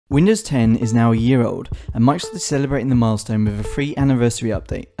Windows 10 is now a year old, and Microsoft is celebrating the milestone with a free anniversary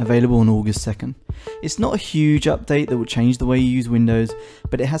update available on August 2nd. It's not a huge update that will change the way you use Windows,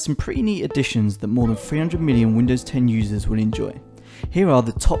 but it has some pretty neat additions that more than 300 million Windows 10 users will enjoy. Here are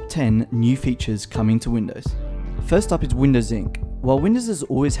the top 10 new features coming to Windows. First up is Windows Ink. While Windows has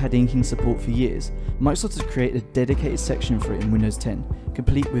always had inking support for years, Microsoft has created a dedicated section for it in Windows 10,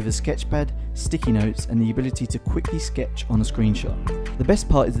 complete with a sketchpad, sticky notes, and the ability to quickly sketch on a screenshot. The best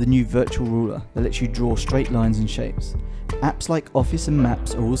part is the new virtual ruler that lets you draw straight lines and shapes. Apps like Office and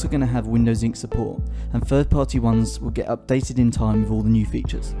Maps are also going to have Windows Ink support, and third-party ones will get updated in time with all the new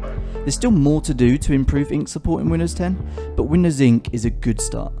features. There's still more to do to improve ink support in Windows 10, but Windows Ink is a good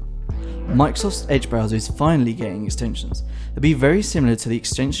start. Microsoft's Edge browser is finally getting extensions. They'll be very similar to the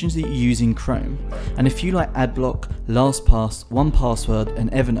extensions that you use in Chrome, and a few like AdBlock, LastPass, 1Password and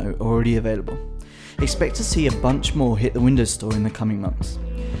Evernote are already available. Expect to see a bunch more hit the Windows Store in the coming months.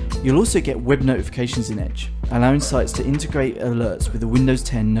 You'll also get web notifications in Edge, allowing sites to integrate alerts with the Windows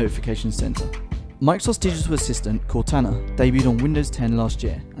 10 Notification Center. Microsoft's digital assistant, Cortana, debuted on Windows 10 last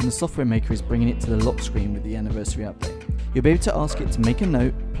year, and the software maker is bringing it to the lock screen with the anniversary update. You'll be able to ask it to make a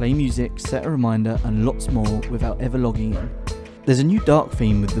note, play music, set a reminder, and lots more without ever logging in. There's a new dark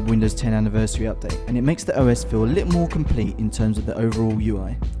theme with the Windows 10 anniversary update, and it makes the OS feel a little more complete in terms of the overall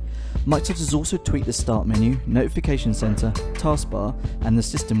UI. Microsoft has also tweaked the Start menu, Notification Center, Taskbar, and the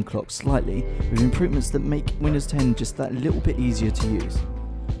System Clock slightly, with improvements that make Windows 10 just that little bit easier to use.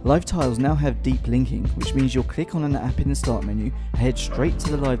 Live tiles now have deep linking, which means you'll click on an app in the Start menu and head straight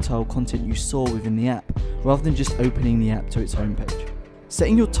to the live tile content you saw within the app, rather than just opening the app to its homepage.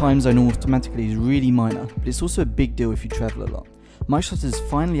 Setting your time zone automatically is really minor, but it's also a big deal if you travel a lot. Microsoft has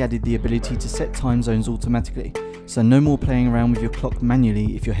finally added the ability to set time zones automatically, so no more playing around with your clock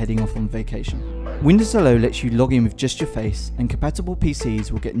manually if you're heading off on vacation. Windows Hello lets you log in with just your face, and compatible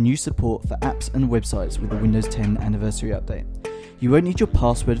PCs will get new support for apps and websites with the Windows 10 anniversary update. You won't need your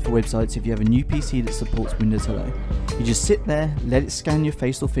password for websites if you have a new PC that supports Windows Hello. You just sit there, let it scan your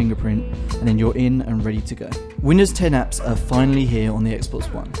face or fingerprint, and then you're in and ready to go. Windows 10 apps are finally here on the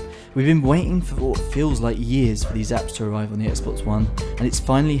Xbox One. We've been waiting for what feels like years for these apps to arrive on the Xbox One, and it's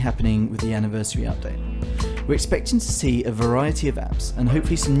finally happening with the anniversary update. We're expecting to see a variety of apps, and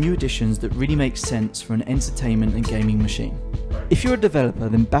hopefully some new additions that really make sense for an entertainment and gaming machine. If you're a developer,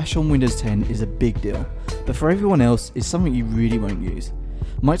 then Bash on Windows 10 is a big deal, but for everyone else, it's something you really won't use.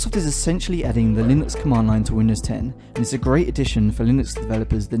 Microsoft is essentially adding the Linux command line to Windows 10, and it's a great addition for Linux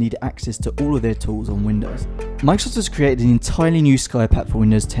developers that need access to all of their tools on Windows. Microsoft has created an entirely new Skype app for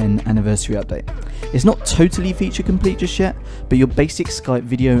Windows 10 anniversary update. It's not totally feature complete just yet, but your basic Skype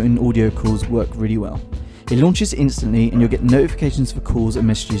video and audio calls work really well. It launches instantly, and you'll get notifications for calls and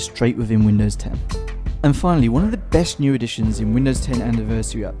messages straight within Windows 10. And finally, one of the best new additions in Windows 10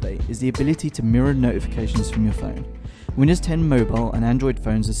 anniversary update is the ability to mirror notifications from your phone. Windows 10 mobile and Android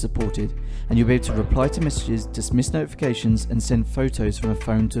phones are supported, and you'll be able to reply to messages, dismiss notifications, and send photos from a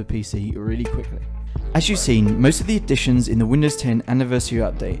phone to a PC really quickly. As you've seen, most of the additions in the Windows 10 anniversary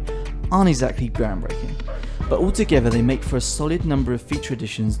update aren't exactly groundbreaking, but altogether they make for a solid number of feature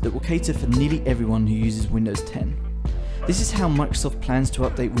additions that will cater for nearly everyone who uses Windows 10. This is how Microsoft plans to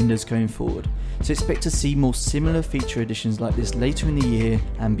update Windows going forward, so expect to see more similar feature additions like this later in the year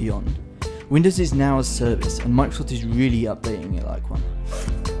and beyond. Windows is now a service, and Microsoft is really updating it like one.